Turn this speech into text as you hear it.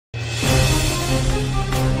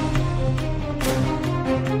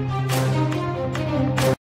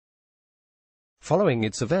Following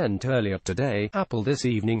its event earlier today, Apple this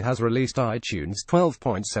evening has released iTunes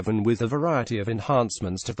 12.7 with a variety of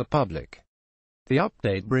enhancements to the public. The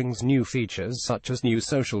update brings new features such as new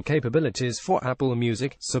social capabilities for Apple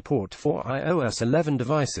Music, support for iOS 11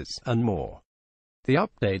 devices, and more. The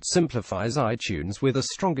update simplifies iTunes with a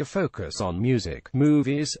stronger focus on music,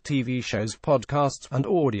 movies, TV shows, podcasts, and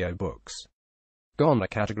audiobooks. Gone are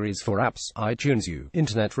categories for apps, iTunes U,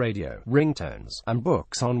 internet radio, ringtones, and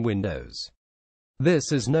books on Windows.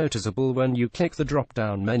 This is noticeable when you click the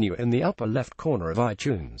drop-down menu in the upper left corner of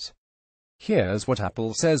iTunes. Here's what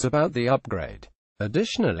Apple says about the upgrade.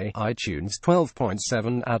 Additionally, iTunes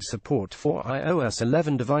 12.7 adds support for iOS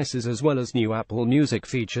 11 devices as well as new Apple Music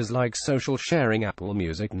features like social sharing. Apple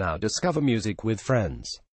Music now discover music with friends.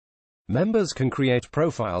 Members can create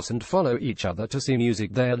profiles and follow each other to see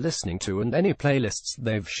music they are listening to and any playlists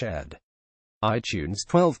they've shared. iTunes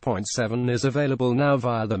 12.7 is available now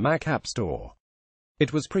via the Mac App Store.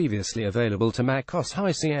 It was previously available to macOS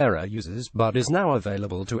High Sierra users, but is now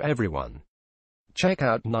available to everyone. Check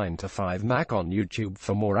out 9 to 5 Mac on YouTube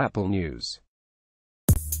for more Apple news.